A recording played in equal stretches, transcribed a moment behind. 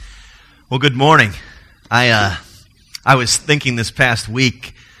Well, good morning. I was thinking this past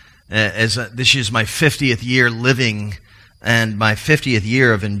week, this is my 50th year living and my 50th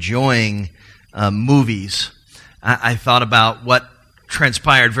year of enjoying movies. I thought about what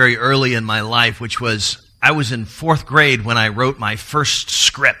transpired very early in my life, which was I was in 4th grade when I wrote my first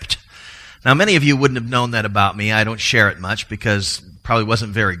script. Now, many of you wouldn't have known that about me. I don't share it much because it probably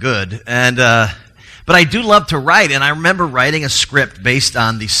wasn't very good. But I do love to write, and I remember writing a script based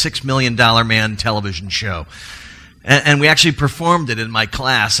on the $6 Million Man television show. And we actually performed it in my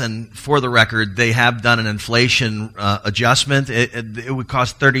class, and for the record, they have done an inflation adjustment. It would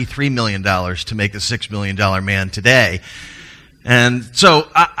cost $33 million to make the $6 Million Man today. And so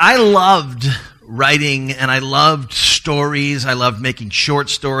I loved writing, and I loved stories. I loved making short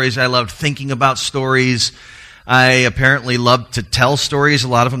stories. I loved thinking about stories. I apparently loved to tell stories, a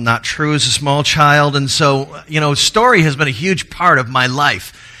lot of them not true as a small child. And so, story has been a huge part of my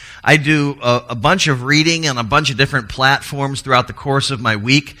life. I do a bunch of reading on a bunch of different platforms throughout the course of my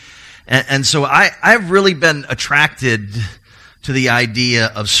week. And so I've really been attracted to the idea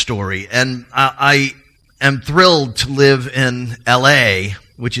of story. And I am thrilled to live in L.A.,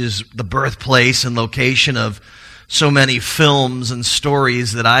 which is the birthplace and location of so many films and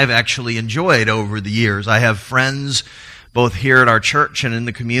stories that I've actually enjoyed over the years. I have friends both here at our church and in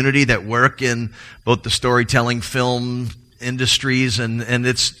the community that work in both the storytelling film industries, and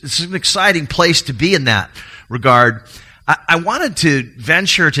it's an exciting place to be in that regard. I wanted to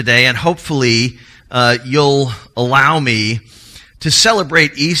venture today, and hopefully you'll allow me to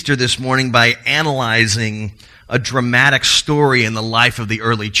celebrate Easter this morning by analyzing a dramatic story in the life of the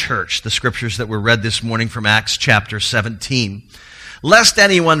early church, the scriptures that were read this morning from Acts chapter 17. Lest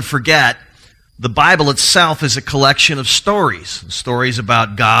anyone forget, the Bible itself is a collection of stories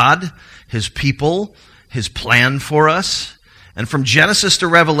about God, His people, His plan for us. And from Genesis to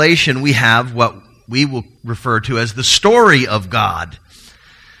Revelation, we have what we will refer to as the story of God.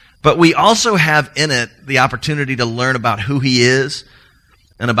 But we also have in it the opportunity to learn about who He is,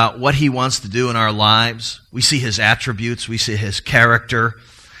 and about what He wants to do in our lives. We see His attributes, we see His character.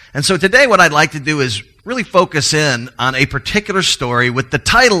 And so today what I'd like to do is really focus in on a particular story with the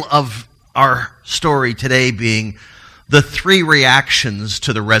title of our story today being The 3 Reactions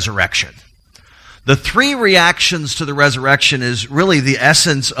to the Resurrection. The 3 reactions to the resurrection is really the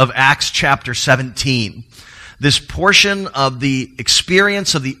essence of Acts chapter 17. This portion of the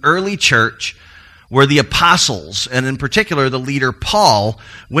experience of the early church where the apostles, and in particular the leader Paul,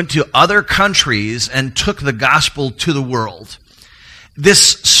 went to other countries and took the gospel to the world. This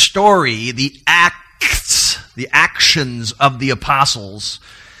story, the actions of the apostles,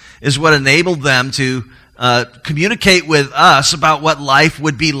 is what enabled them to communicate with us about what life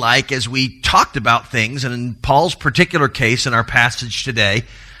would be like as we talked about things. And in Paul's particular case, in our passage today,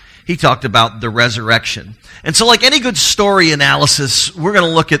 he talked about the resurrection. And so like any good story analysis, we're going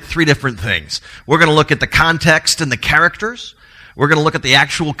to look at 3 different things. We're going to look at the context and the characters. We're going to look at the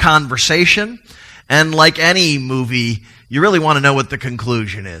actual conversation. And like any movie, you really want to know what the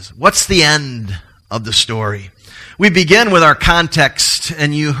conclusion is. What's the end of the story? We begin with our context,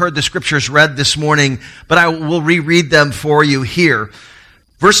 and you heard the scriptures read this morning, but I will reread them for you here.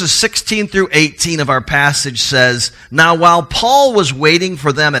 Verses 16 through 18 of our passage says, "Now while Paul was waiting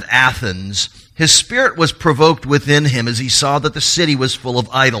for them at Athens, his spirit was provoked within him as he saw that the city was full of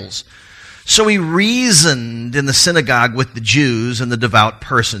idols. So he reasoned in the synagogue with the Jews and the devout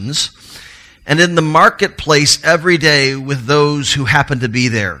persons, and in the marketplace every day with those who happened to be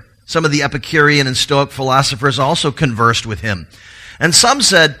there. Some of the Epicurean and Stoic philosophers also conversed with him. And some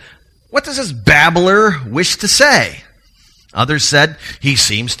said, 'What does this babbler wish to say?' Others said, 'He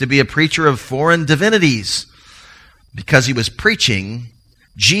seems to be a preacher of foreign divinities,' because he was preaching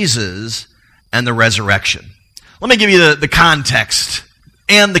Jesus and the resurrection." Let me give you the context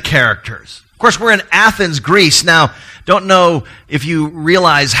and the characters. Of course, we're in Athens, Greece. Now, don't know if you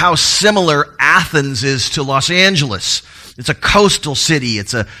realize how similar Athens is to Los Angeles. It's a coastal city.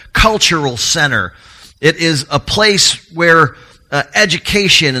 It's a cultural center. It is a place where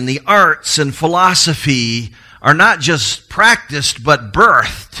education and the arts and philosophy are not just practiced, but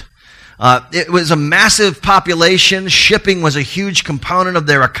birthed. It was a massive population. Shipping was a huge component of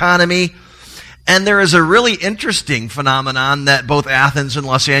their economy. And there is a really interesting phenomenon that both Athens and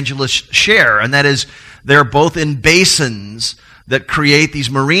Los Angeles share, and that is they're both in basins that create these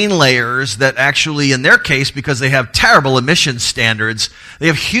marine layers that actually, in their case, because they have terrible emission standards, they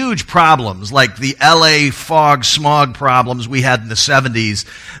have huge problems, like the LA fog, smog problems we had in the 70s.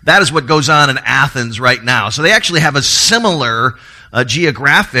 That is what goes on in Athens right now. So they actually have a similar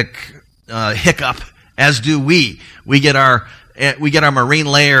geographic hiccup as do we. We get our marine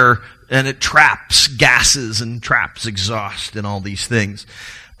layer and it traps gases and traps exhaust and all these things.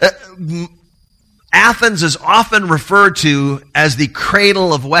 Athens is often referred to as the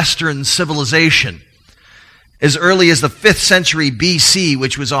cradle of Western civilization. As early as the 5th century BC,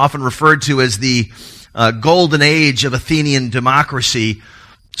 which was often referred to as the golden age of Athenian democracy,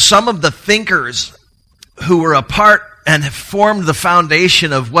 some of the thinkers who were a part and have formed the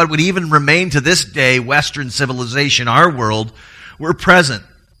foundation of what would even remain to this day Western civilization, our world, were present.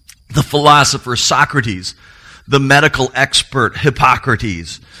 The philosopher Socrates, the medical expert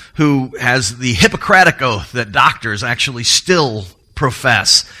Hippocrates, who has the Hippocratic oath that doctors actually still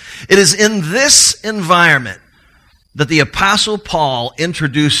profess. It is in this environment that the Apostle Paul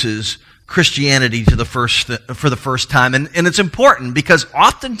introduces Christianity for the first time. And it's important because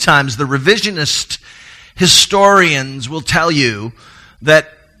oftentimes the revisionist historians will tell you that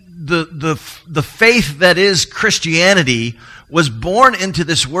the faith that is Christianity was born into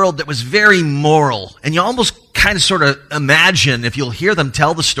this world that was very moral. And you almost kind of sort of imagine, if you'll hear them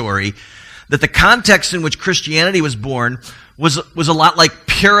tell the story, that the context in which Christianity was born was a lot like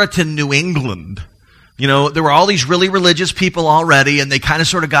Puritan New England. You know, there were all these really religious people already, and they kind of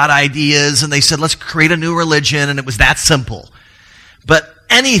sort of got ideas, and they said, let's create a new religion, and it was that simple. But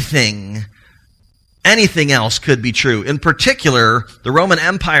anything else could be true. In particular, the Roman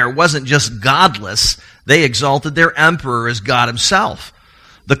Empire wasn't just godless. They exalted their emperor as God himself.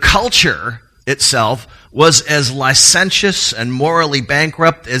 The culture itself was as licentious and morally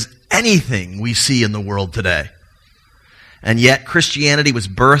bankrupt as anything we see in the world today. And yet Christianity was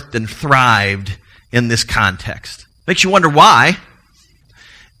birthed and thrived in this context. Makes you wonder why.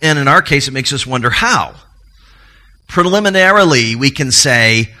 And in our case, it makes us wonder how. Preliminarily, we can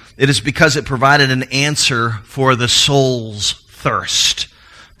say it is because it provided an answer for the soul's thirst.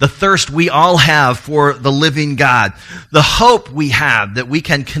 The thirst we all have for the living God. The hope we have that we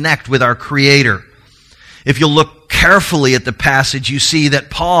can connect with our Creator. If you look carefully at the passage, you see that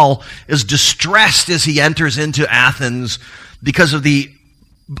Paul is distressed as he enters into Athens because of the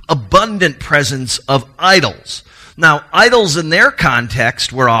abundant presence of idols. Now, idols in their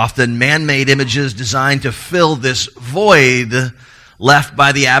context were often man-made images designed to fill this void left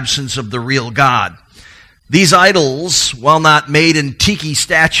by the absence of the real God. These idols, while not made in tiki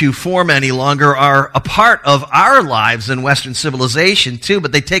statue form any longer, are a part of our lives in Western civilization too,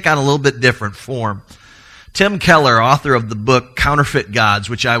 but they take on a little bit different form. Tim Keller, author of the book Counterfeit Gods,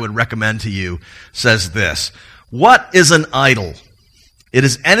 which I would recommend to you, says this: what is an idol? It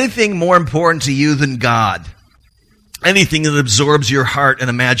is anything more important to you than God. Anything that absorbs your heart and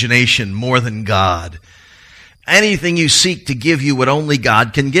imagination more than God. Anything you seek to give you what only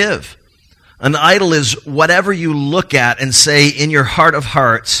God can give. An idol is whatever you look at and say in your heart of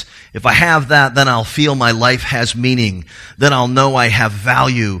hearts, if I have that, then I'll feel my life has meaning. Then I'll know I have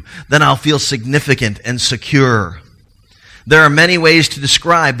value. Then I'll feel significant and secure. There are many ways to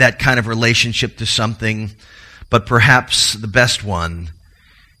describe that kind of relationship to something, but perhaps the best one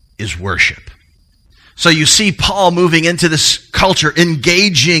is worship. So you see Paul moving into this culture,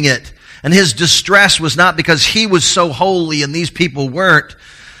 engaging it, and his distress was not because he was so holy and these people weren't,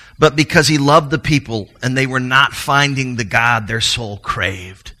 but because he loved the people and they were not finding the God their soul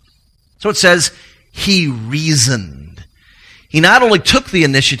craved. So it says, he reasoned. He not only took the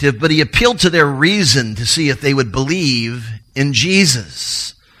initiative, but he appealed to their reason to see if they would believe in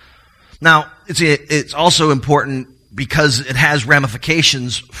Jesus. Now, it's also important because it has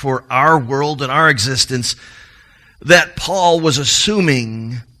ramifications for our world and our existence that Paul was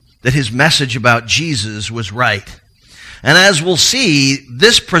assuming that his message about Jesus was right. And as we'll see,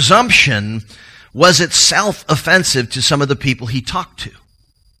 this presumption was itself offensive to some of the people he talked to.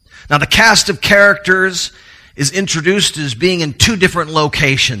 Now, the cast of characters is introduced as being in 2 different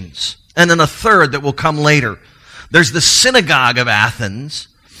locations, and then a third that will come later. There's the synagogue of Athens,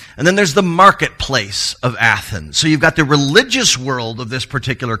 and then there's the marketplace of Athens. So you've got the religious world of this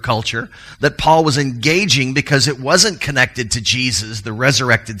particular culture that Paul was engaging because it wasn't connected to Jesus, the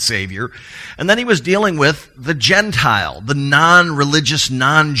resurrected Savior. And then he was dealing with the Gentile, the non-religious,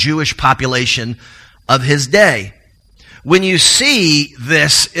 non-Jewish population of his day. When you see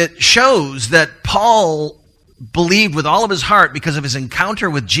this, it shows that Paul believed with all of his heart, because of his encounter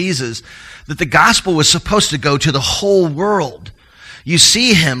with Jesus, that the gospel was supposed to go to the whole world. You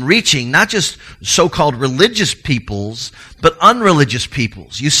see him reaching not just so-called religious peoples, but unreligious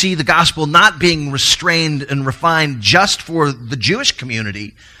peoples. You see the gospel not being restrained and refined just for the Jewish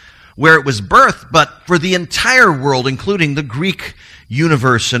community where it was birthed, but for the entire world, including the Greek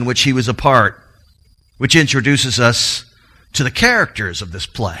universe in which he was a part, which introduces us to the characters of this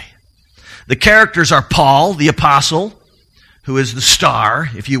play. The characters are Paul, the apostle, who is the star,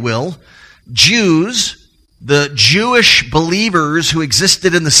 if you will, Jews, the Jewish believers who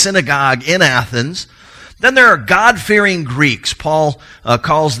existed in the synagogue in Athens. Then there are God-fearing Greeks. Paul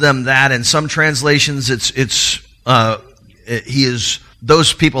calls them that. In some translations,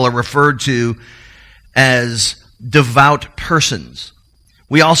 those people are referred to as devout persons.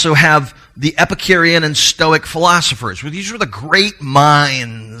 We also have the Epicurean and Stoic philosophers. These were the great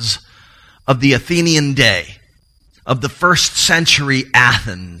minds of the Athenian day, of the first century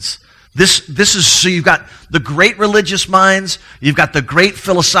Athens. This is, so you've got the great religious minds, you've got the great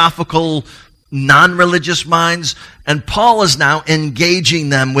philosophical non-religious minds, and Paul is now engaging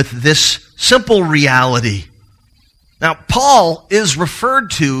them with this simple reality. Now, Paul is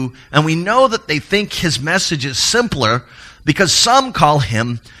referred to, and we know that they think his message is simpler because some call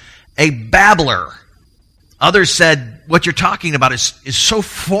him a babbler. Others said, what you're talking about is so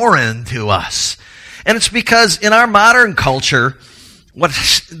foreign to us. And it's because in our modern culture, we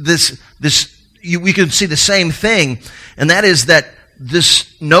can see the same thing, and that is that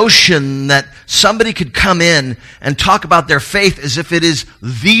this notion that somebody could come in and talk about their faith as if it is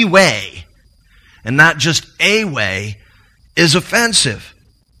the way and not just a way is offensive.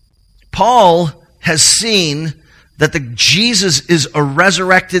 Paul has seen that Jesus is a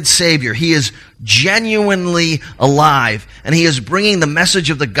resurrected Savior. He is genuinely alive, and he is bringing the message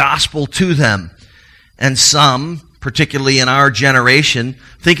of the gospel to them. And some, particularly in our generation,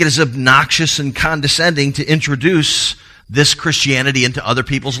 think it is obnoxious and condescending to introduce this Christianity into other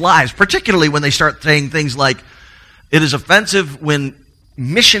people's lives, particularly when they start saying things like, it is offensive when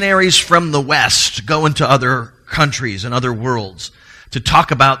missionaries from the West go into other countries and other worlds to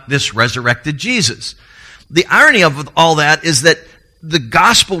talk about this resurrected Jesus. The irony of all that is that the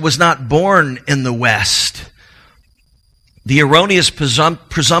gospel was not born in the West. The erroneous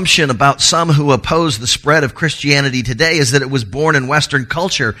presumption about some who oppose the spread of Christianity today is that it was born in Western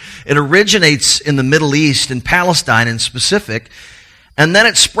culture. It originates in the Middle East and Palestine in specific, and then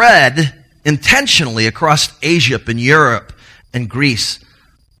it spread intentionally across Asia and Europe and Greece.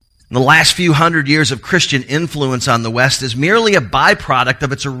 The last few hundred years of Christian influence on the West is merely a byproduct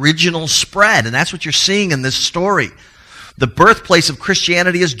of its original spread, and that's what you're seeing in this story. The birthplace of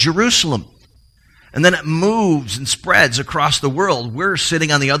Christianity is Jerusalem. And then it moves and spreads across the world. We're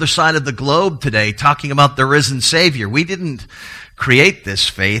sitting on the other side of the globe today talking about the risen Savior. We didn't create this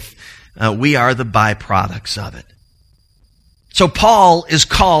faith. We are the byproducts of it. So Paul is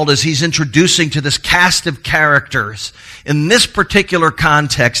called, as he's introducing to this cast of characters, in this particular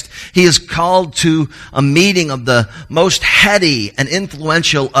context, he is called to a meeting of the most heady and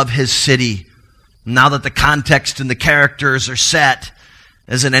influential of his city. Now that the context and the characters are set,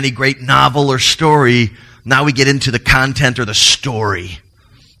 as in any great novel or story, now we get into the content or the story,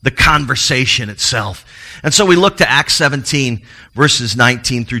 the conversation itself. And so we look to Acts 17, verses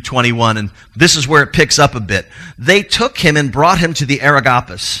 19 through 21, and this is where it picks up a bit. They took him and brought him to the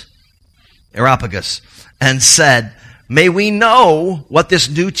Areopagus, and said, "May we know what this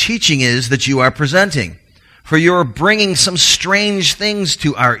new teaching is that you are presenting, for you are bringing some strange things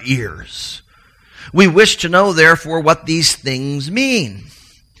to our ears. We wish to know, therefore, what these things mean."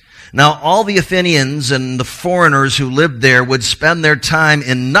 Now, all the Athenians and the foreigners who lived there would spend their time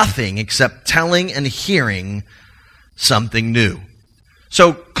in nothing except telling and hearing something new.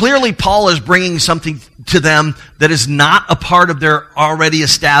 So clearly, Paul is bringing something to them that is not a part of their already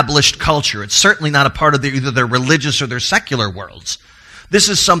established culture. It's certainly not a part of either their religious or their secular worlds. This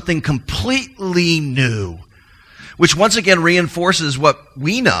is something completely new, which once again reinforces what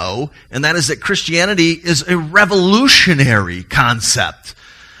we know, and that is that Christianity is a revolutionary concept.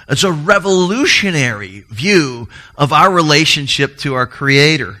 It's a revolutionary view of our relationship to our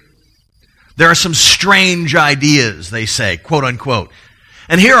Creator. There are some strange ideas, they say, quote unquote.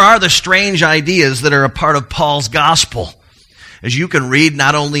 And here are the strange ideas that are a part of Paul's gospel, as you can read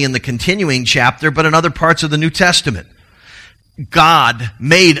not only in the continuing chapter, but in other parts of the New Testament. God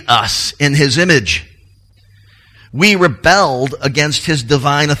made us in His image. We rebelled against His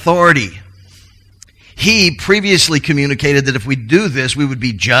divine authority. He previously communicated that if we do this, we would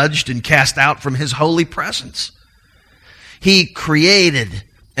be judged and cast out from His holy presence. He created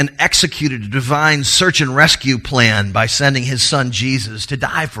and executed a divine search and rescue plan by sending His Son Jesus to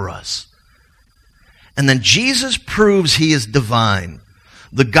die for us. And then Jesus proves He is divine,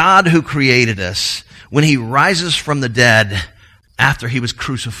 the God who created us, when He rises from the dead after He was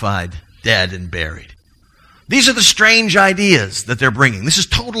crucified, dead, and buried. These are the strange ideas that they're bringing. This is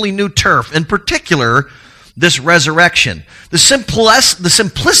totally new turf. In particular, this resurrection. The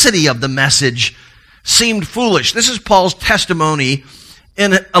simplicity of the message seemed foolish. This is Paul's testimony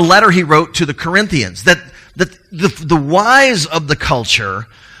in a letter he wrote to the Corinthians, that that the wise of the culture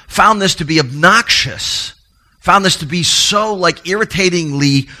found this to be obnoxious, found this to be so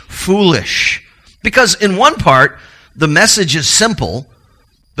irritatingly foolish. Because in one part, the message is simple,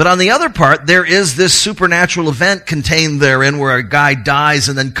 but on the other part, there is this supernatural event contained therein where a guy dies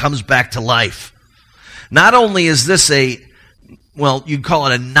and then comes back to life. Not only is this you'd call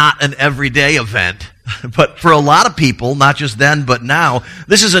it a not an everyday event, but for a lot of people, not just then but now,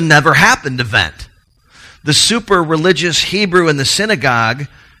 this is a never happened event. The super religious Hebrew in the synagogue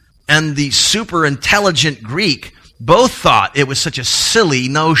and the super intelligent Greek both thought it was such a silly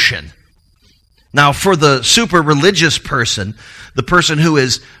notion. Now, for the super religious person, the person who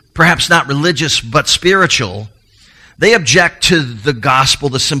is perhaps not religious but spiritual, they object to the gospel,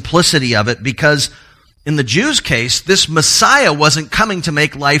 the simplicity of it, because in the Jews' case, this Messiah wasn't coming to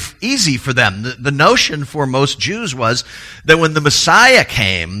make life easy for them. The notion for most Jews was that when the Messiah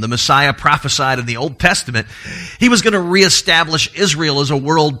came, the Messiah prophesied in the Old Testament, he was going to reestablish Israel as a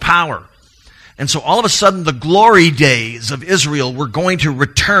world power. And so all of a sudden, the glory days of Israel were going to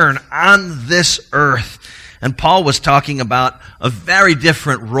return on this earth. And Paul was talking about a very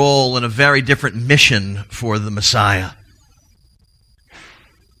different role and a very different mission for the Messiah.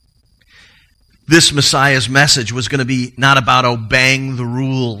 This Messiah's message was going to be not about obeying the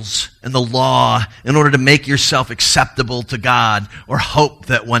rules and the law in order to make yourself acceptable to God or hope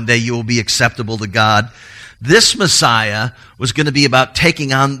that one day you will be acceptable to God. This Messiah was going to be about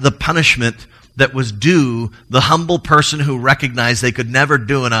taking on the punishment that was due the humble person who recognized they could never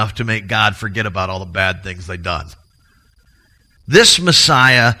do enough to make God forget about all the bad things they'd done. This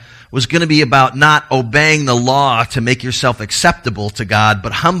Messiah was going to be about not obeying the law to make yourself acceptable to God,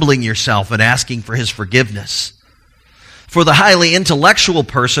 but humbling yourself and asking for His forgiveness. For the highly intellectual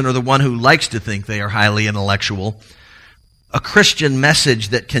person, or the one who likes to think they are highly intellectual, a Christian message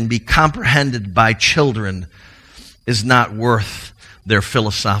that can be comprehended by children is not worth their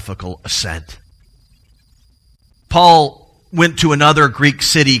philosophical assent. Paul went to another Greek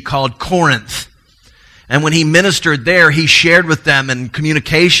city called Corinth. And when he ministered there, he shared with them in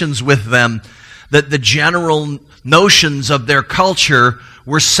communications with them that the general notions of their culture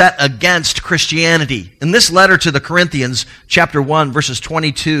were set against Christianity. In this letter to the Corinthians, chapter 1, verses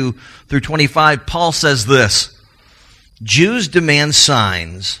 22 through 25, Paul says this: Jews demand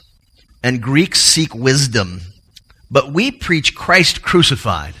signs, and Greeks seek wisdom, but we preach Christ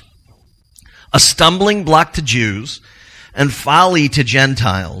crucified, a stumbling block to Jews and folly to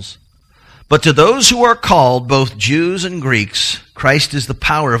Gentiles. But to those who are called, both Jews and Greeks, Christ is the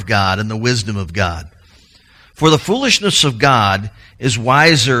power of God and the wisdom of God. For the foolishness of God is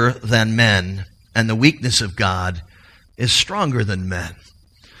wiser than men, and the weakness of God is stronger than men.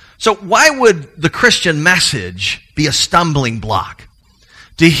 So why would the Christian message be a stumbling block?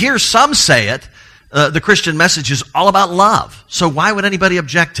 To hear some say it, the Christian message is all about love. So why would anybody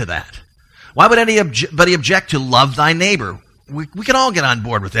object to that? Why would anybody object to love thy neighbor? We can all get on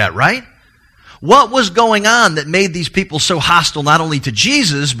board with that, right? What was going on that made these people so hostile not only to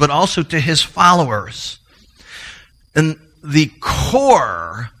Jesus, but also to His followers? And the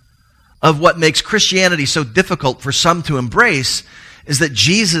core of what makes Christianity so difficult for some to embrace is that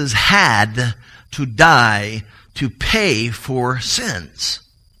Jesus had to die to pay for sins.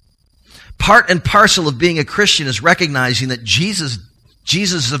 Part and parcel of being a Christian is recognizing that Jesus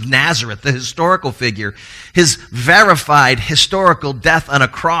of Nazareth, the historical figure, His verified historical death on a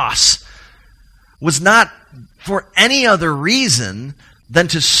cross, was not for any other reason than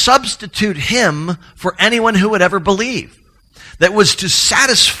to substitute Him for anyone who would ever believe. That was to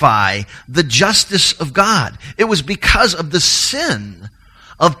satisfy the justice of God. It was because of the sin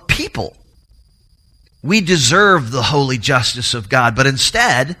of people. We deserve the holy justice of God, but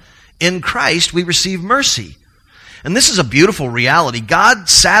instead, in Christ, we receive mercy. And this is a beautiful reality. God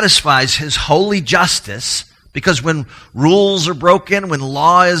satisfies His holy justice because when rules are broken, when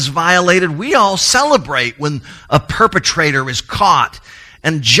law is violated, we all celebrate when a perpetrator is caught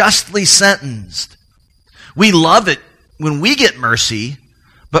and justly sentenced. We love it when we get mercy,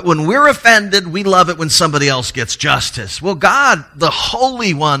 but when we're offended, we love it when somebody else gets justice. Well, God, the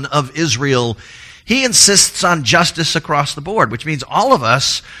Holy One of Israel, He insists on justice across the board, which means all of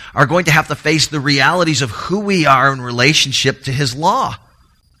us are going to have to face the realities of who we are in relationship to His law.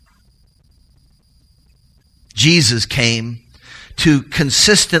 Jesus came to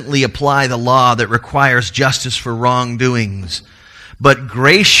consistently apply the law that requires justice for wrongdoings, but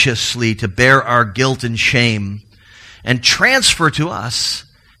graciously to bear our guilt and shame and transfer to us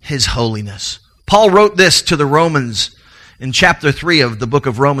His holiness. Paul wrote this to the Romans in chapter 3 of the book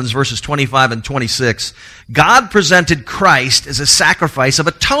of Romans, verses 25 and 26. God presented Christ as a sacrifice of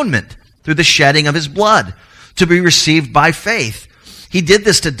atonement through the shedding of His blood. to be received by faith. He did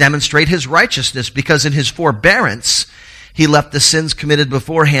this to demonstrate his righteousness, because in his forbearance he left the sins committed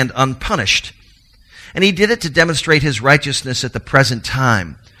beforehand unpunished. And he did it to demonstrate his righteousness at the present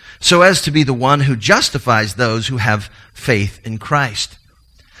time, so as to be the one who justifies those who have faith in Christ.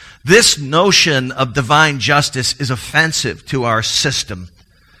 This notion of divine justice is offensive to our system.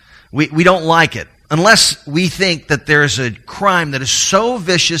 We don't like it, unless we think that there's a crime that is so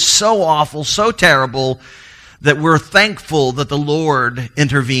vicious, so awful, so terrible, that we're thankful that the Lord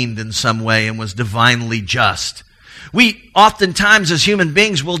intervened in some way and was divinely just. We oftentimes as human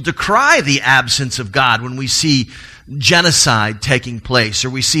beings will decry the absence of God when we see genocide taking place, or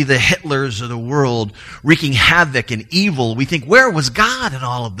we see the Hitlers of the world wreaking havoc and evil. We think, where was God in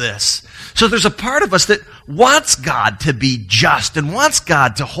all of this? So there's a part of us that wants God to be just and wants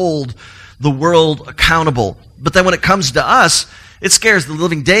God to hold the world accountable. But then when it comes to us, it scares the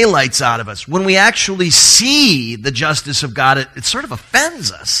living daylights out of us. When we actually see the justice of God, it sort of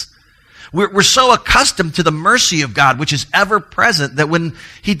offends us. We're so accustomed to the mercy of God, which is ever present, that when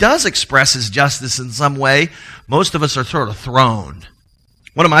he does express his justice in some way, most of us are sort of thrown.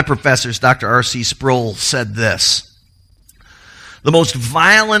 One of my professors, Dr. R.C. Sproul, said this: the most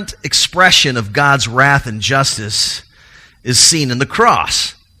violent expression of God's wrath and justice is seen in the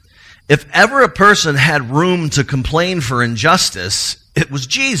cross. If ever a person had room to complain for injustice, it was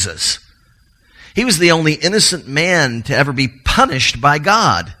Jesus. He was the only innocent man to ever be punished by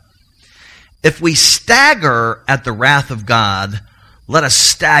God. If we stagger at the wrath of God, let us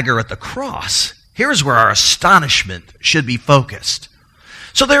stagger at the cross. Here's where our astonishment should be focused.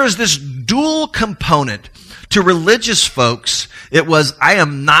 So there is this dual component. To religious folks, it was, I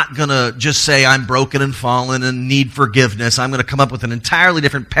am not going to just say I'm broken and fallen and need forgiveness. I'm going to come up with an entirely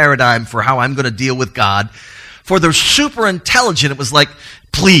different paradigm for how I'm going to deal with God. For the super intelligent, it was like,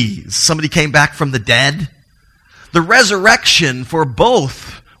 please, somebody came back from the dead. The resurrection for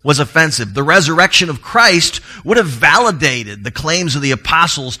both was offensive. The resurrection of Christ would have validated the claims of the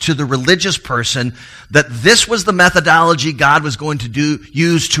apostles to the religious person that this was the methodology God was going to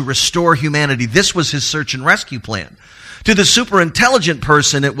use to restore humanity. This was his search and rescue plan. To the super intelligent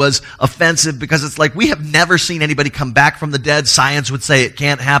person, it was offensive because it's like, we have never seen anybody come back from the dead. Science would say it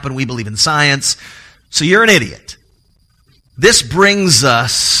can't happen. We believe in science. So you're an idiot. This brings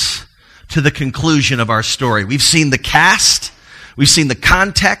us to the conclusion of our story. We've seen the cast. We've seen the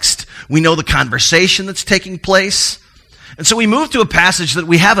context. We know the conversation that's taking place. And so we move to a passage that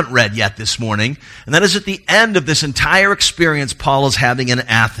we haven't read yet this morning, and that is at the end of this entire experience Paul is having in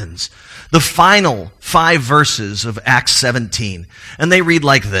Athens. The final 5 verses of Acts 17. And they read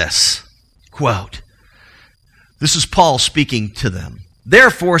like this, quote, this is Paul speaking to them.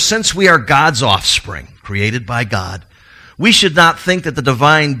 Therefore, since we are God's offspring, created by God, we should not think that the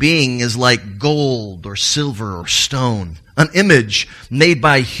divine being is like gold or silver or stone, an image made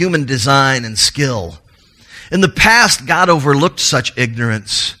by human design and skill. In the past, God overlooked such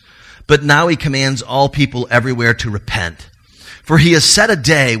ignorance, but now he commands all people everywhere to repent. For he has set a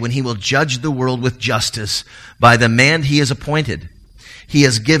day when he will judge the world with justice by the man he has appointed. He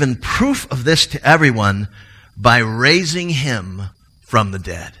has given proof of this to everyone by raising him from the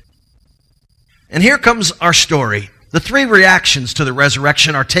dead. And here comes our story. The 3 reactions to the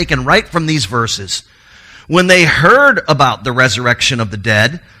resurrection are taken right from these verses. When they heard about the resurrection of the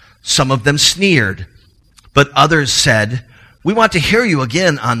dead, some of them sneered, but others said, we want to hear you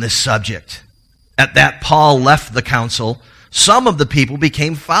again on this subject. At that, Paul left the council. Some of the people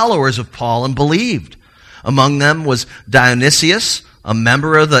became followers of Paul and believed. Among them was Dionysius, a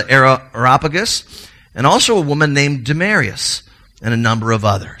member of the Areopagus, and also a woman named Damaris, and a number of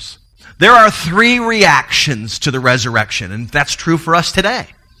others. There are 3 reactions to the resurrection, and that's true for us today.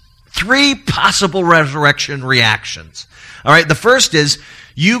 3 possible resurrection reactions. All right, the first is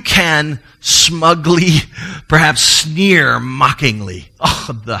you can smugly, perhaps sneer mockingly.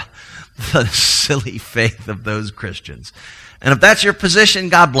 Oh, the silly faith of those Christians. And if that's your position,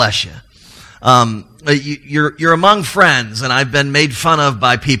 God bless you. You're among friends, and I've been made fun of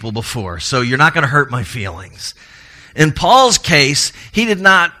by people before, so you're not going to hurt my feelings. In Paul's case, he did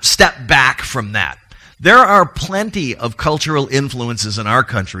not step back from that. There are plenty of cultural influences in our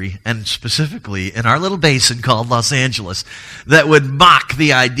country, and specifically in our little basin called Los Angeles, that would mock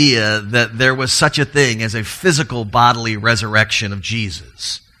the idea that there was such a thing as a physical bodily resurrection of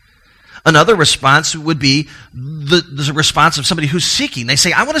Jesus. Another response would be the response of somebody who's seeking. They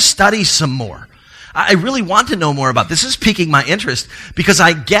say, I want to study some more. I really want to know more about this. This is piquing my interest because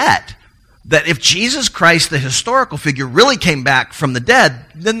I get that if Jesus Christ, the historical figure, really came back from the dead,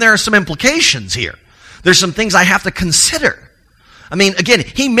 then there are some implications here. There's some things I have to consider. I mean, again,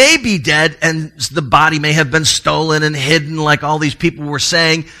 he may be dead and the body may have been stolen and hidden like all these people were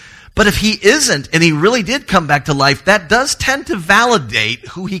saying. But if he isn't and he really did come back to life, that does tend to validate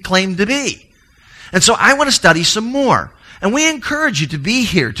who he claimed to be. And so I want to study some more. And we encourage you to be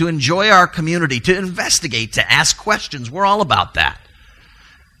here, to enjoy our community, to investigate, to ask questions. We're all about that.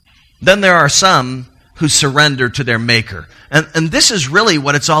 Then there are some who surrender to their maker. And this is really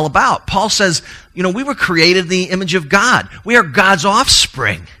what it's all about. Paul says, we were created in the image of God. We are God's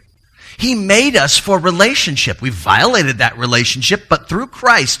offspring. He made us for relationship. We violated that relationship, but through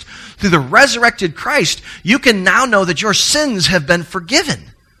Christ, through the resurrected Christ, you can now know that your sins have been forgiven.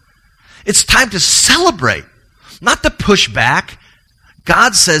 It's time to celebrate, not to push back.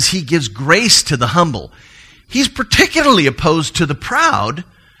 God says he gives grace to the humble. He's particularly opposed to the proud,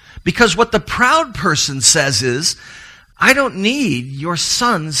 because what the proud person says is, I don't need your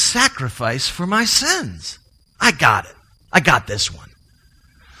son's sacrifice for my sins. I got it. I got this one.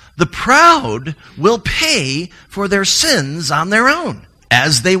 The proud will pay for their sins on their own,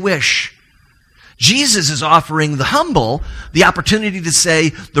 as they wish. Jesus is offering the humble the opportunity to say,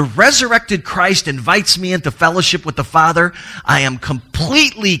 the resurrected Christ invites me into fellowship with the Father. I am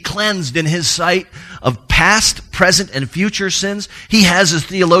completely cleansed in his sight of past, present, and future sins. He has, as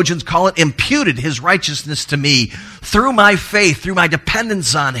theologians call it, imputed his righteousness to me through my faith, through my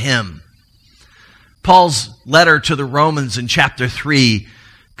dependence on him. Paul's letter to the Romans in chapter 3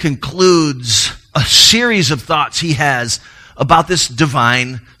 concludes a series of thoughts he has about this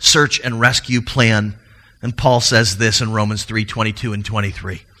divine search and rescue plan. And Paul says this in Romans 3:22 and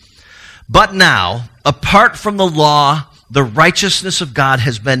 23. But now, apart from the law, the righteousness of God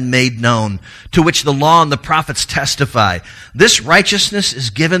has been made known, to which the law and the prophets testify. This righteousness is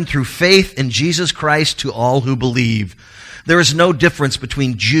given through faith in Jesus Christ to all who believe. There is no difference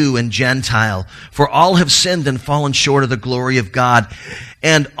between Jew and Gentile, for all have sinned and fallen short of the glory of God,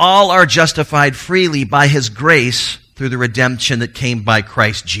 and all are justified freely by his grace through the redemption that came by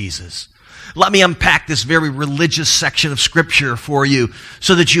Christ Jesus. Let me unpack this very religious section of Scripture for you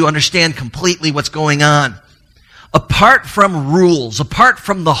so that you understand completely what's going on. Apart from rules, apart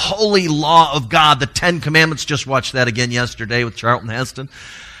from the holy law of God, the Ten Commandments, just watched that again yesterday with Charlton Heston.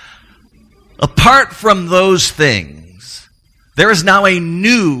 Apart from those things, there is now a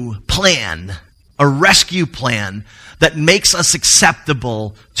new plan, a rescue plan that makes us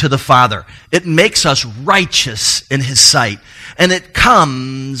acceptable to the Father. It makes us righteous in his sight. And it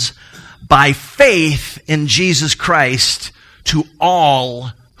comes by faith in Jesus Christ to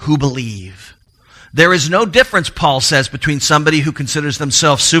all who believe. There is no difference, Paul says, between somebody who considers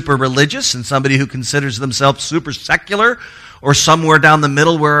themselves super religious and somebody who considers themselves super secular, or somewhere down the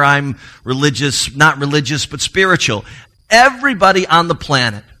middle where I'm religious, not religious, but spiritual. Everybody on the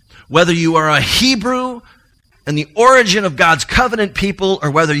planet, whether you are a Hebrew and the origin of God's covenant people,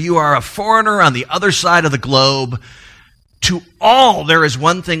 or whether you are a foreigner on the other side of the globe, to all there is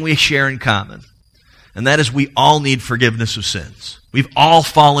one thing we share in common, and that is we all need forgiveness of sins. We've all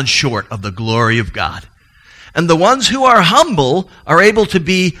fallen short of the glory of God. And the ones who are humble are able to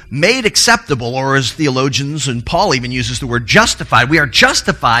be made acceptable, or as theologians, and Paul even uses the word justified, we are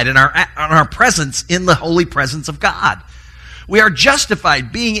justified in our presence in the holy presence of God. We are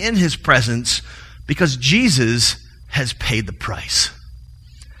justified being in his presence because Jesus has paid the price.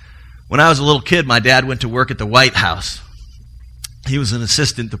 When I was a little kid, my dad went to work at the White House. He was an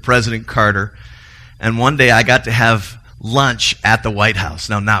assistant to President Carter. And one day I got to have lunch at the White House.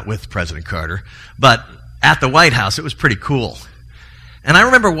 Now, not with President Carter, but at the White House. It was pretty cool. And I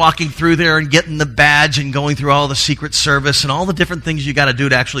remember walking through there and getting the badge and going through all the Secret Service and all the different things you got to do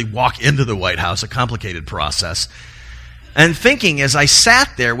to actually walk into the White House, a complicated process. And thinking as I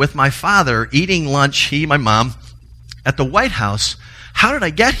sat there with my father eating lunch, he, my mom, at the White House, how did I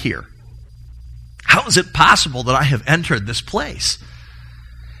get here? How is it possible that I have entered this place?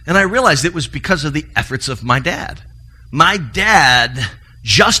 And I realized it was because of the efforts of my dad. My dad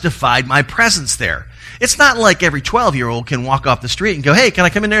justified my presence there. It's not like every 12-year-old can walk off the street and go, hey, can I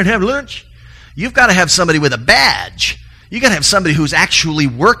come in there and have lunch? You've got to have somebody with a badge. You've got to have somebody who's actually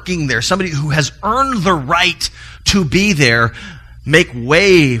working there, somebody who has earned the right to be there, make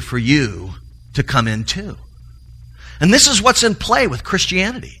way for you to come in too. And this is what's in play with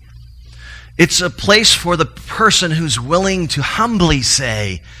Christianity. It's a place for the person who's willing to humbly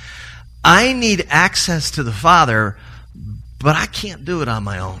say, I need access to the Father, but I can't do it on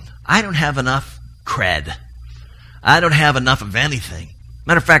my own. I don't have enough cred. I don't have enough of anything.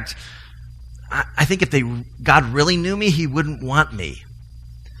 Matter of fact, I think if God really knew me, he wouldn't want me.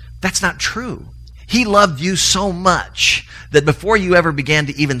 That's not true. He loved you so much that before you ever began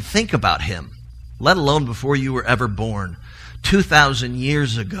to even think about him, let alone before you were ever born, 2,000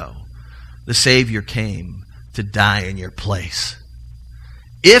 years ago, the Savior came to die in your place.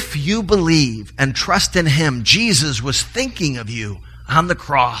 If you believe and trust in Him, Jesus was thinking of you on the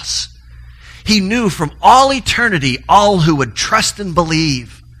cross. He knew from all eternity all who would trust and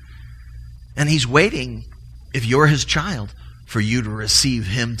believe. And He's waiting, if you're His child, for you to receive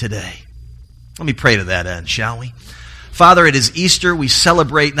Him today. Let me pray to that end, shall we? Father, it is Easter. We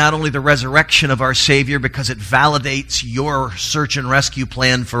celebrate not only the resurrection of our Savior because it validates your search and rescue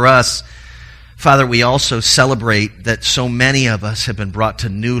plan for us. Father, we also celebrate that so many of us have been brought to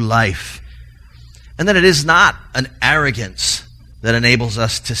new life. And that it is not an arrogance that enables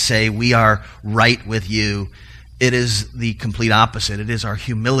us to say we are right with you. It is the complete opposite. It is our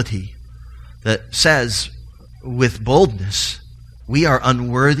humility that says with boldness, we are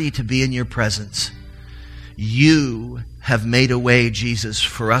unworthy to be in your presence. You have made a way, Jesus,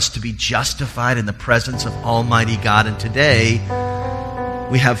 for us to be justified in the presence of Almighty God. And today,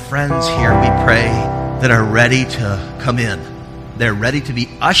 we have friends here, we pray, that are ready to come in. They're ready to be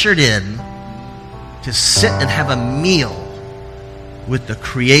ushered in to sit and have a meal with the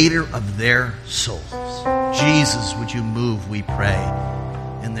Creator of their souls. Jesus, would you move, we pray,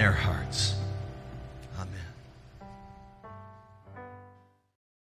 in their hearts.